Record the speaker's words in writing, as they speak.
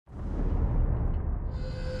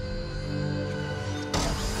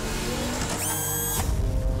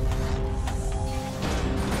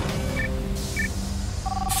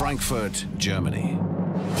Frankfurt, Germany.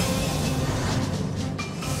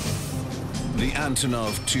 The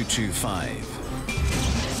Antonov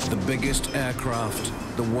 225, the biggest aircraft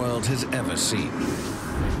the world has ever seen.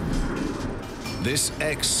 This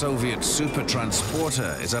ex-Soviet super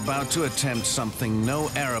transporter is about to attempt something no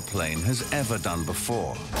aeroplane has ever done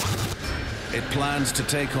before. It plans to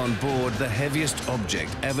take on board the heaviest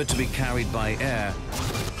object ever to be carried by air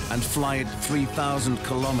and fly it 3,000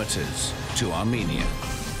 kilometers to Armenia.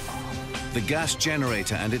 The gas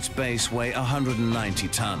generator and its base weigh 190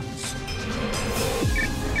 tons.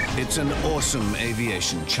 It's an awesome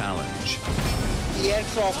aviation challenge. The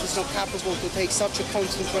aircraft is not capable to take such a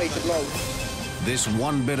concentrated load. This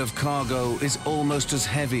one bit of cargo is almost as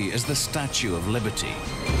heavy as the Statue of Liberty.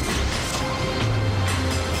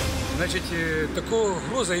 Значит, такого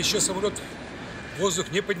груза еще самолет в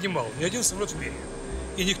воздух не поднимал. Ни один самолет в мире.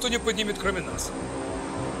 И никто не поднимет, кроме нас.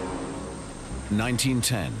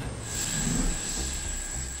 1910.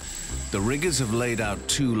 The riggers have laid out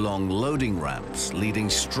 2 long loading ramps leading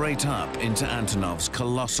straight up into Antonov's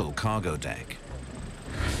colossal cargo deck.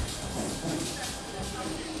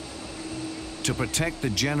 To protect the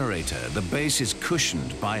generator, the base is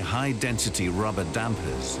cushioned by high-density rubber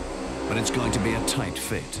dampers, but it's going to be a tight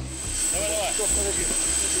fit.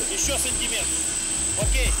 Еще сантиметр.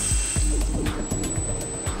 Окей.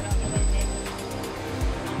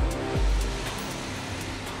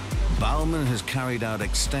 Baumann has carried out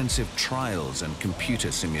extensive trials and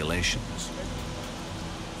computer simulations.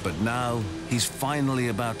 But now, he's finally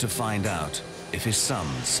about to find out if his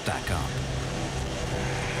sums stack up.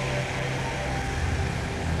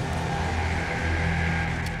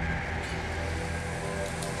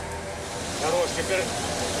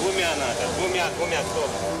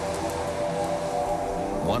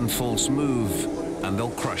 One false move, and they'll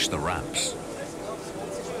crush the ramps.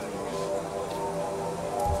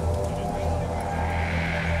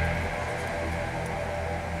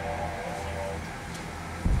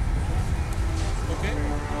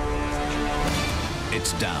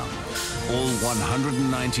 It's down. All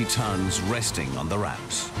 190 tons resting on the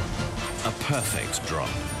ramps. A perfect drop.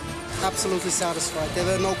 Absolutely satisfied. There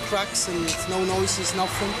were no cracks and no noises,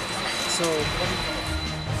 nothing. So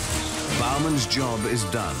Baumann's job is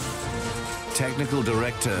done. Technical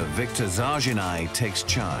director Viktor Zarzhinai takes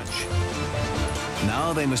charge.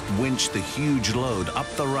 Now they must winch the huge load up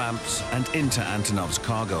the ramps and into Antonov's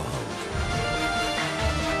cargo hold.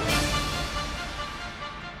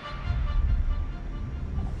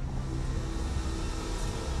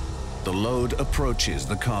 The load approaches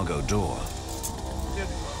the cargo door.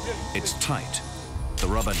 It's tight. The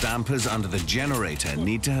rubber dampers under the generator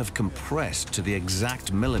need to have compressed to the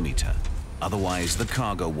exact millimeter, otherwise the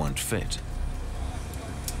cargo won't fit.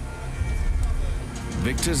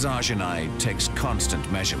 Viktor Zarzhinai takes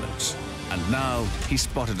constant measurements, and now he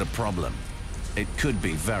spotted a problem. It could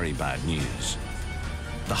be very bad news.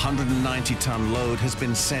 The 190-ton load has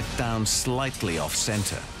been set down slightly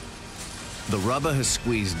off-center. The rubber has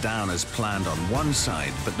squeezed down as planned on one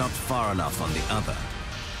side, but not far enough on the other.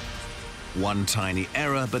 One tiny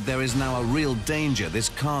error, but there is now a real danger this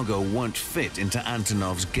cargo won't fit into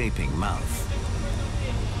Antonov's gaping mouth.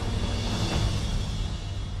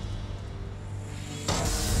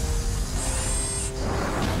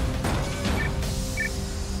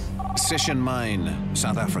 Sishen Mine,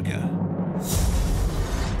 South Africa.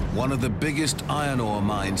 One of the biggest iron ore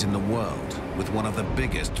mines in the world, with one of the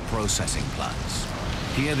biggest processing plants.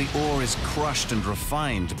 Here the ore is crushed and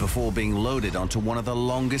refined before being loaded onto one of the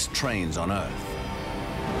longest trains on Earth.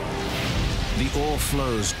 The ore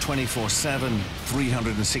flows 24/7,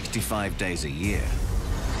 365 days a year.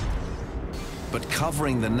 But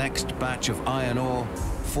covering the next batch of iron ore,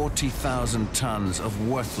 40,000 tons of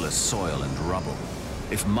worthless soil and rubble.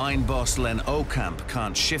 If mine boss Len Okamp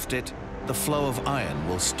can't shift it, the flow of iron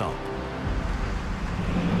will stop.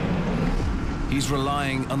 He's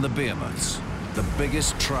relying on the behemoths, the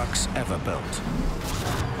biggest trucks ever built.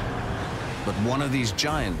 But one of these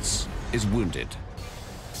giants is wounded.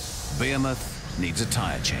 Behemoth needs a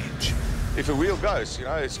tire change. If a wheel goes, you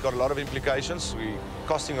know, it's got a lot of implications. We're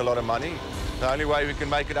costing a lot of money. The only way we can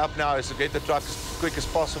make it up now is to get the truck as quick as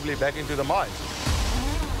possibly back into the mine.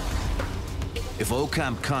 If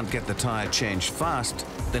Okamp can't get the tire changed fast,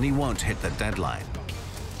 then he won't hit the deadline.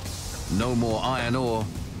 No more iron ore,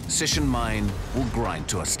 Sishen Mine will grind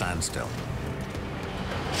to a standstill.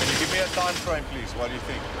 Can you give me a time frame, please? What do you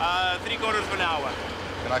think? 3/4 of an hour.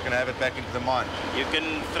 And I can have it back into the mine. You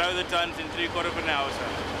can throw the tons in 3/4 of an hour, sir.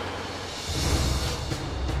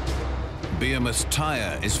 Behemoth's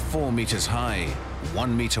tire is 4 meters high,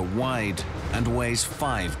 1 meter wide, and weighs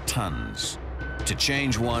 5 tons. To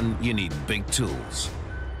change one, you need big tools.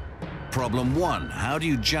 Problem 1, how do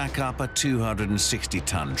you jack up a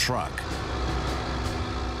 260-ton truck?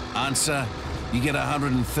 Answer, you get a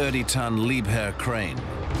 130-ton Liebherr crane.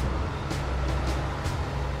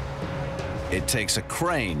 It takes a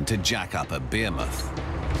crane to jack up a behemoth.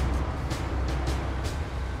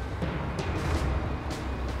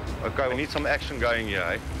 Okay, we need some action going here,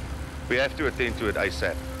 eh? We have to attend to it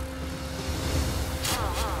ASAP.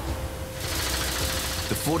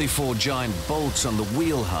 The 44 giant bolts on the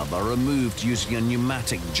wheel hub are removed using a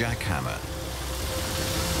pneumatic jackhammer.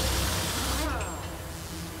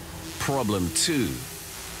 Problem 2,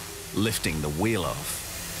 lifting the wheel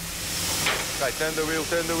off. Okay, turn the wheel,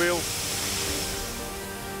 turn the wheel.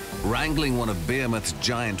 Wrangling one of Behemoth's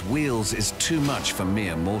giant wheels is too much for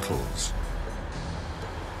mere mortals.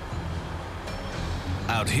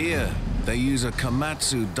 Out here, they use a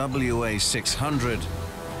Komatsu WA600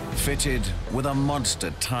 fitted with a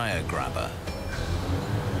monster tire grabber.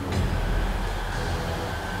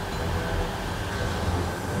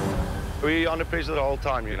 We're under pressure the whole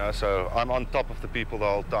time, you know, so I'm on top of the people the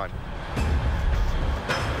whole time.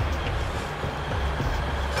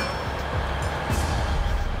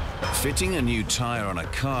 Fitting a new tire on a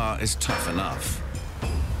car is tough enough.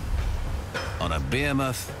 On a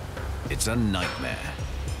Behemoth, it's a nightmare.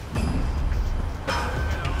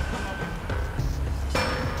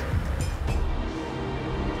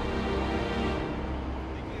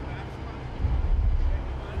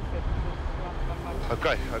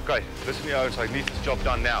 Okay, listen here, I need this job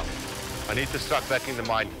done now. I need this truck back in the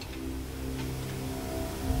mine.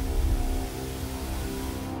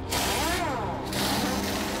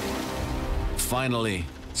 Finally,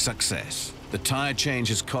 success. The tire change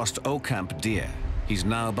has cost Ocamp dear. He's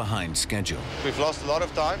now behind schedule. We've lost a lot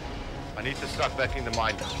of time. I need this truck back in the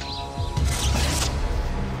mine.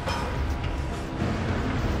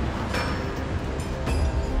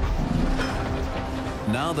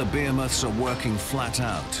 Now the Behemoths are working flat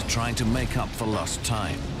out, trying to make up for lost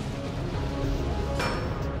time.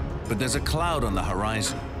 But there's a cloud on the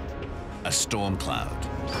horizon, a storm cloud.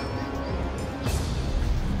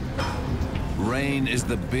 Rain is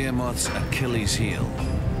the Behemoth's Achilles heel.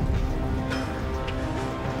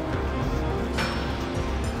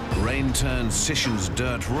 Rain turns Sission's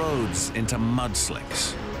dirt roads into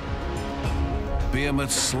mudslicks.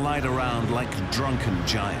 Behemoths slide around like drunken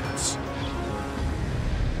giants.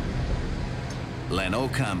 Len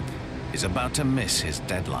Ocamp is about to miss his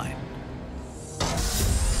deadline.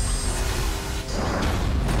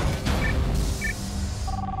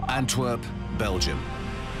 Antwerp, Belgium.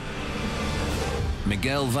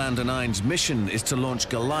 Miguel van den Eyn's mission is to launch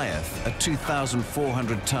Goliath, a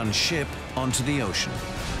 2,400-ton ship, onto the ocean.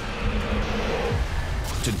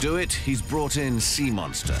 To do it, he's brought in Sea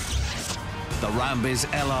Monster, the Rambiz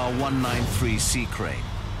LR193 sea crane.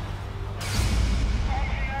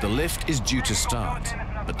 The lift is due to start,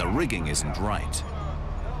 but the rigging isn't right.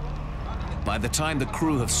 By the time the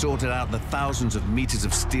crew have sorted out the thousands of meters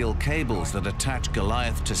of steel cables that attach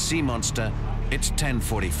Goliath to Sea Monster, it's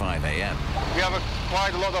 10:45 a.m. We have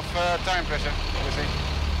quite a lot of time pressure, you see.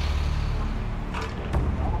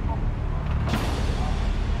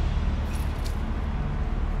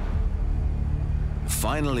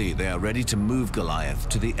 Finally, they are ready to move Goliath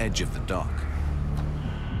to the edge of the dock.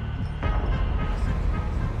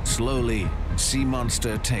 Slowly, Sea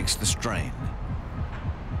Monster takes the strain.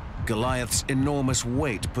 Goliath's enormous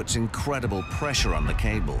weight puts incredible pressure on the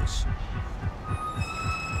cables.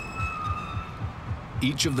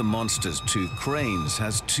 Each of the monster's two cranes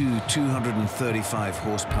has two 235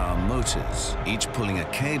 horsepower motors, each pulling a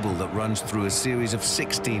cable that runs through a series of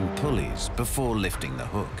 16 pulleys before lifting the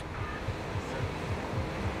hook.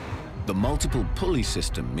 The multiple pulley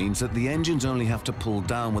system means that the engines only have to pull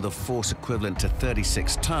down with a force equivalent to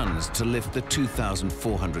 36 tons to lift the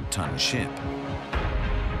 2,400-ton ship.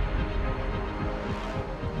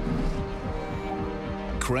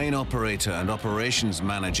 Crane operator and operations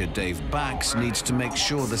manager Dave Bax needs to make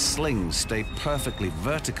sure the slings stay perfectly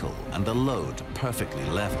vertical and the load perfectly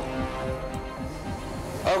level.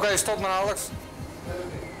 Okay, stop maar Alex.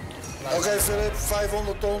 Okay, Philip,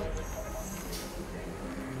 500 ton.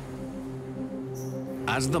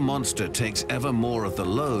 As the monster takes ever more of the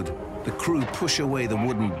load, the crew push away the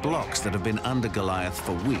wooden blocks that have been under Goliath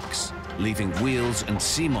for weeks, leaving Wheels and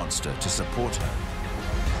Sea Monster to support her.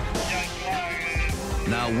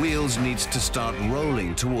 Now Wheels needs to start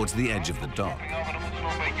rolling towards the edge of the dock.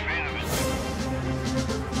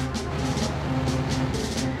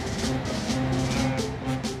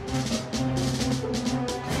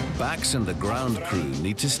 Max and the ground crew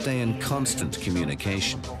need to stay in constant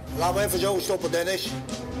communication. Laten we even zo stoppen, Dennis.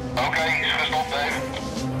 Oké, is gestopt, Dave.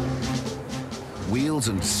 Wheels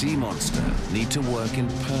and Sea Monster need to work in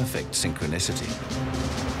perfect synchronicity.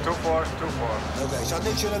 2-4, 2-4. Oké, staat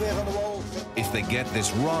niks in de weg aan de wal. If they get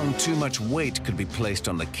this wrong, too much weight could be placed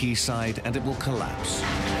on the quayside and it will collapse.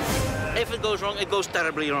 If it goes wrong, it goes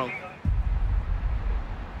terribly wrong.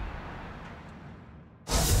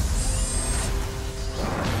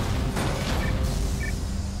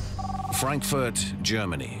 Frankfurt,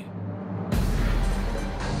 Germany.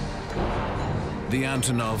 The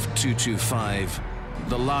Antonov 225,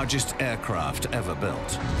 the largest aircraft ever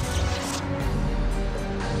built.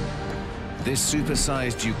 This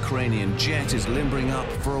supersized Ukrainian jet is limbering up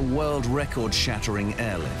for a world record-shattering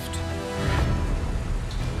airlift.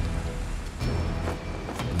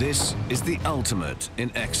 This is the ultimate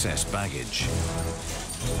in excess baggage.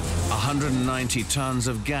 190 tons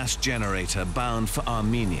of gas generator bound for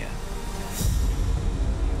Armenia.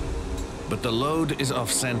 But the load is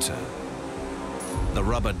off-center. The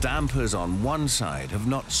rubber dampers on one side have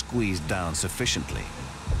not squeezed down sufficiently.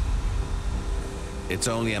 It's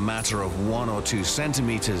only a matter of 1 or 2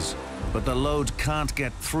 centimeters, but the load can't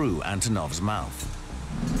get through Antonov's mouth.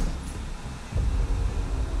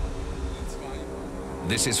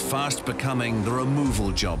 This is fast becoming the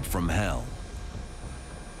removal job from hell.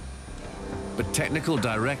 But technical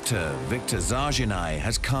director Viktor Zarzhinai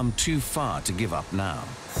has come too far to give up now.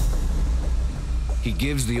 He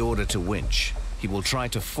gives the order to winch. He will try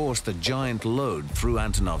to force the giant load through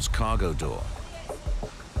Antonov's cargo door.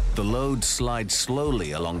 The load slides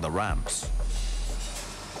slowly along the ramps.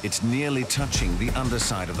 It's nearly touching the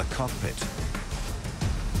underside of the cockpit.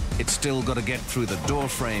 It's still got to get through the door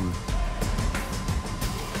frame.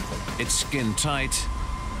 It's skin tight,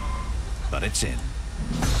 but it's in.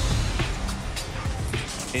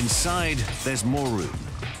 Inside, there's more room.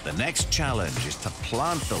 The next challenge is to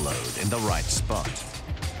plant the load in the right spot.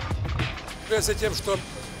 Является тем, что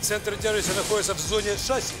центр тяжести находится в зоне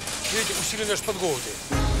шасси. Видите, усиленная шпангоуты.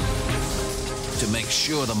 To make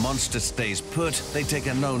sure the monster stays put, they take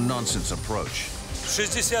a no-nonsense approach.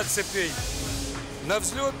 60 цепей на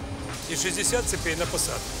взлет и 60 цепей на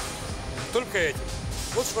посадку. Только эти.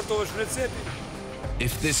 Вот швартовочные цепи.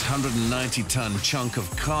 If this 190-ton chunk of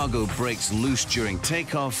cargo breaks loose during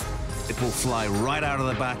takeoff, it will fly right out of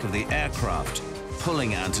the back of the aircraft,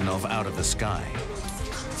 pulling Antonov out of the sky.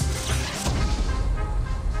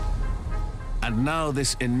 And now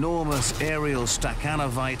this enormous aerial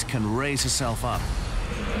Stakhanovite can raise herself up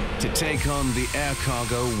to take on the air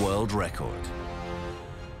cargo world record.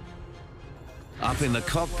 Up in the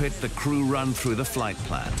cockpit, the crew run through the flight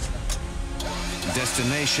plan.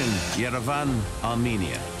 Destination, Yerevan,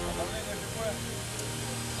 Armenia.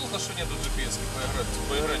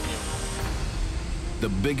 The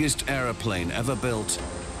biggest aeroplane ever built,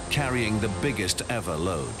 carrying the biggest ever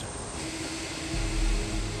load.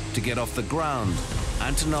 To get off the ground,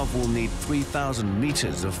 Antonov will need 3,000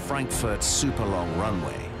 meters of Frankfurt's super long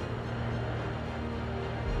runway.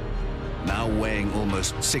 Now weighing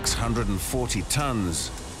almost 640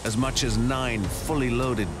 tons, as much as 9 fully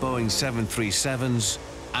loaded Boeing 737s,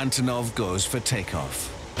 Antonov goes for takeoff.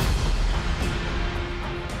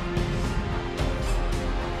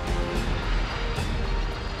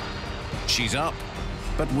 She's up,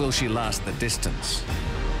 but will she last the distance?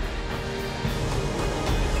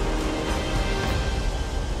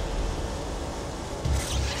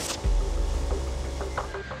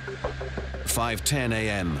 5:10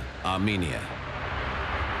 a.m., Armenia.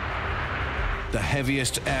 The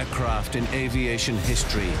heaviest aircraft in aviation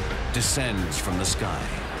history descends from the sky.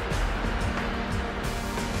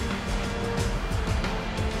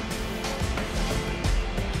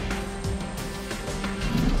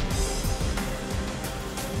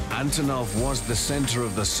 Antonov was the center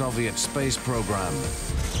of the Soviet space program.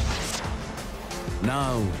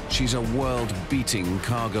 Now she's a world-beating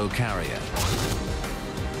cargo carrier.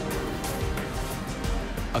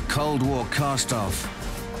 A Cold War cast-off,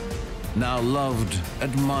 now loved,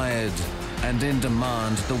 admired, and in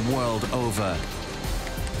demand the world over.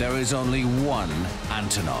 There is only one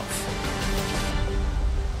Antonov.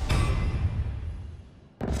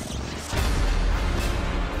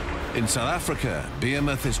 In South Africa,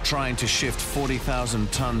 Behemoth is trying to shift 40,000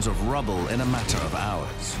 tons of rubble in a matter of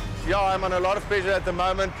hours. Yeah, I'm on a lot of pressure at the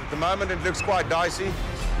moment. At the moment, it looks quite dicey.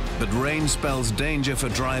 But rain spells danger for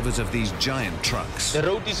drivers of these giant trucks. The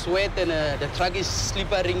road is wet and the truck is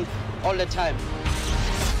slippery all the time.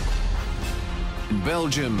 In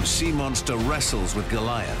Belgium, Sea Monster wrestles with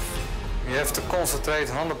Goliath. You have to concentrate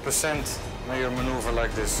 100% on your maneuver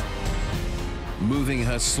like this. moving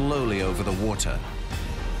her slowly over the water.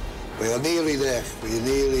 We are nearly there. We are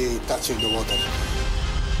nearly touching the water.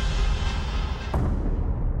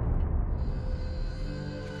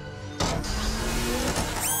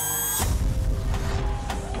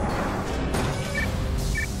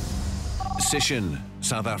 Sishen,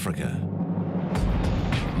 South Africa.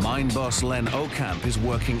 Mine boss Len Okamp is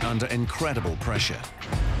working under incredible pressure.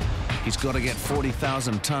 He's got to get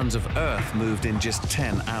 40,000 tons of earth moved in just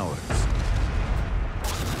 10 hours.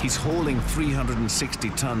 He's hauling 360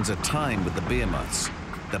 tons a time with the behemoths,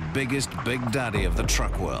 the biggest big daddy of the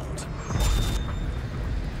truck world.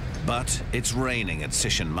 But it's raining at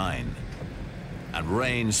Sishen Mine. And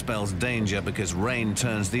rain spells danger because rain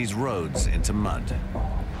turns these roads into mud.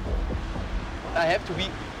 I have to be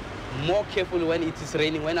more careful when it is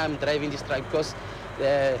raining, when I'm driving this truck, because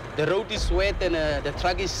the road is wet and the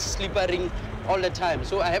truck is slippery all the time.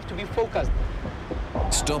 So I have to be focused.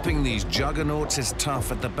 Stopping these juggernauts is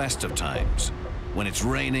tough at the best of times. When it's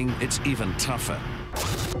raining, it's even tougher.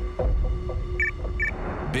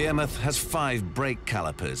 Behemoth has 5 brake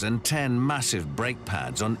calipers and 10 massive brake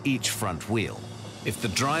pads on each front wheel. If the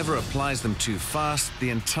driver applies them too fast, the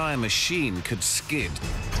entire machine could skid.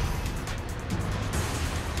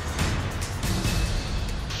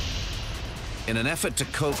 In an effort to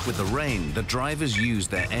cope with the rain, the drivers use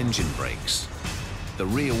their engine brakes. The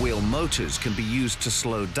rear wheel motors can be used to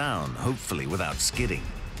slow down, hopefully without skidding.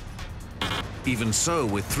 Even so,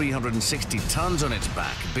 with 360 tons on its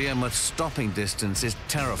back, Behemoth's stopping distance is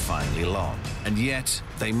terrifyingly long. And yet,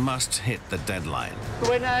 they must hit the deadline.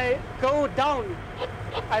 When I go down,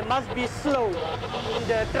 I must be slow.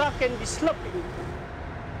 The truck can be sloping.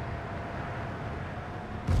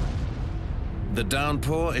 The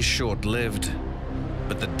downpour is short-lived,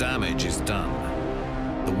 but the damage is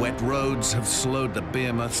done. The wet roads have slowed the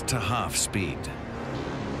behemoths to half speed.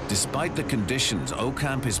 Despite the conditions,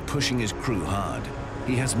 Okamp is pushing his crew hard.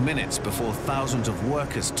 He has minutes before thousands of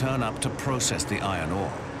workers turn up to process the iron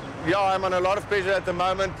ore. Yeah, I'm on a lot of pressure at the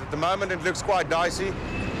moment. At the moment, it looks quite dicey.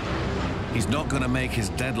 He's not going to make his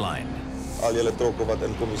deadline.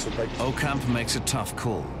 Okamp makes a tough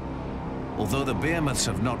call. Although the behemoths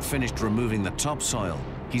have not finished removing the topsoil,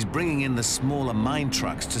 he's bringing in the smaller mine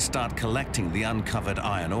trucks to start collecting the uncovered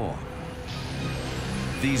iron ore.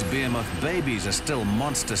 These behemoth babies are still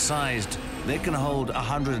monster-sized. They can hold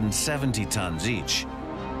 170 tons each.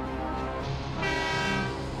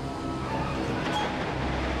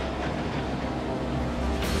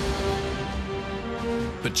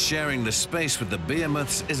 But sharing the space with the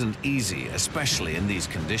behemoths isn't easy, especially in these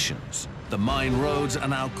conditions. The mine roads are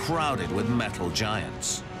now crowded with metal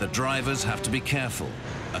giants. The drivers have to be careful.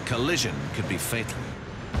 A collision could be fatal.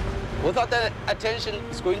 Without that attention,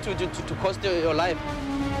 it's going to cost you your life.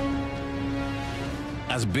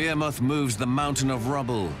 As Behemoth moves the mountain of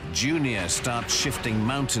rubble, Junior starts shifting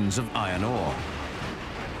mountains of iron ore.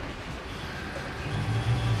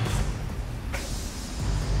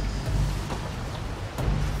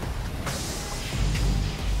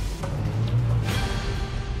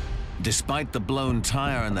 Despite the blown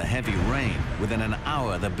tire and the heavy rain, within an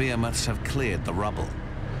hour the behemoths have cleared the rubble.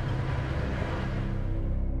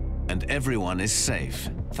 And everyone is safe,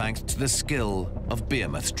 thanks to the skill of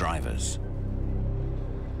behemoth drivers.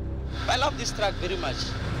 I love this truck very much.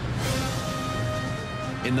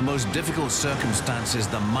 In the most difficult circumstances,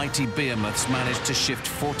 the mighty behemoths managed to shift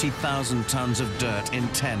 40,000 tons of dirt in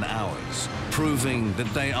 10 hours, proving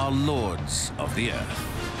that they are lords of the earth.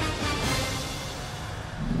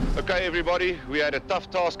 Okay, everybody, we had a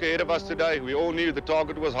tough task ahead of us today. We all knew the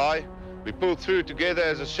target was high. We pulled through together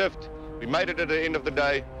as a shift. We made it at the end of the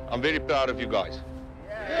day. I'm very proud of you guys.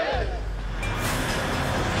 Yes.